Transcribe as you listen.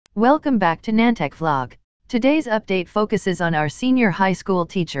Welcome back to Nantech Vlog. Today's update focuses on our senior high school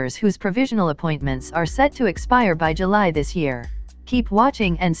teachers whose provisional appointments are set to expire by July this year. Keep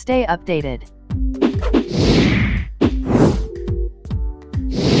watching and stay updated.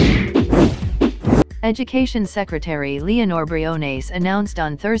 Education Secretary Leonor Briones announced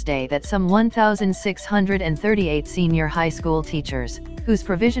on Thursday that some 1,638 senior high school teachers, whose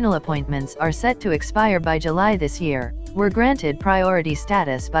provisional appointments are set to expire by July this year, were granted priority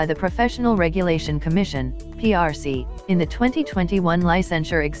status by the Professional Regulation Commission, PRC, in the 2021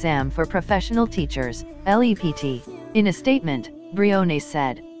 licensure exam for professional teachers, LEPT. In a statement, Briones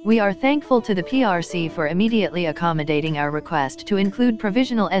said, "We are thankful to the PRC for immediately accommodating our request to include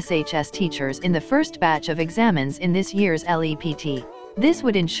provisional SHS teachers in the first batch of examens in this year's LEPT. This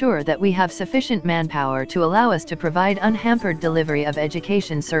would ensure that we have sufficient manpower to allow us to provide unhampered delivery of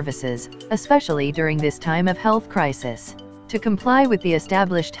education services, especially during this time of health crisis." To comply with the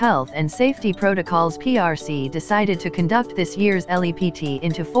established health and safety protocols, PRC decided to conduct this year's LEPT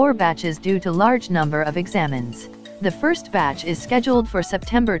into 4 batches due to large number of examens. The first batch is scheduled for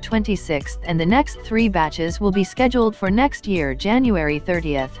September 26th and the next 3 batches will be scheduled for next year January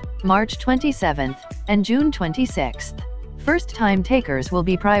 30th, March 27th, and June 26th. First-time takers will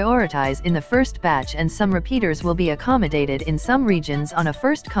be prioritized in the first batch and some repeaters will be accommodated in some regions on a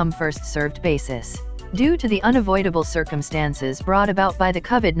first-come first-served basis. Due to the unavoidable circumstances brought about by the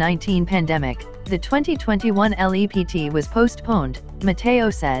COVID-19 pandemic, the 2021 LEPT was postponed,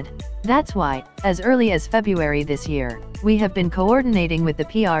 Mateo said. "That's why, as early as February this year, we have been coordinating with the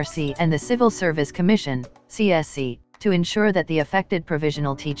PRC and the Civil Service Commission, CSC, to ensure that the affected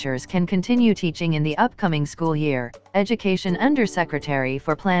provisional teachers can continue teaching in the upcoming school year," Education Undersecretary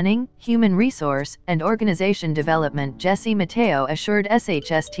for Planning, Human Resource, and Organization Development Jesse Mateo assured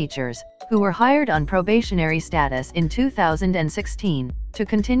SHS teachers, who were hired on probationary status in 2016, to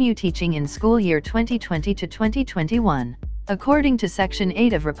continue teaching in school year 2020 to 2021. According to Section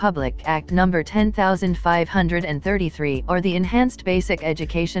 8 of Republic Act No. 10,533 or the Enhanced Basic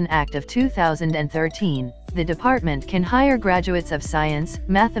Education Act of 2013, the department can hire graduates of science,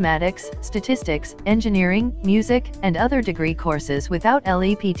 mathematics, statistics, engineering, music, and other degree courses without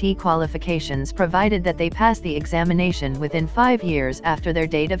LEPT qualifications provided that they pass the examination within 5 years after their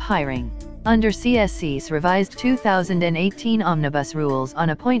date of hiring. Under CSC's revised 2018 Omnibus Rules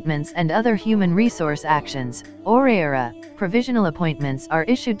on Appointments and Other Human Resource Actions, or AERA, provisional appointments are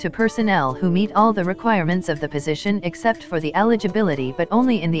issued to personnel who meet all the requirements of the position except for the eligibility but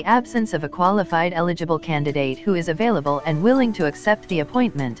only in the absence of a qualified eligible candidate who is available and willing to accept the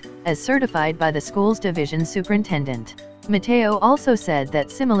appointment, as certified by the school's division superintendent. Mateo also said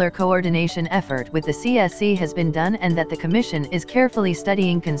that similar coordination effort with the CSC has been done and that the Commission is carefully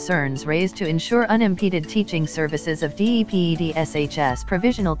studying concerns raised to ensure unimpeded teaching services of DepEd SHS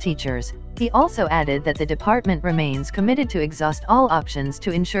provisional teachers. He also added that the department remains committed to exhaust all options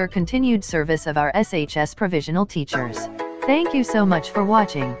to ensure continued service of our SHS provisional teachers. Thank you so much for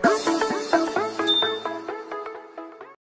watching.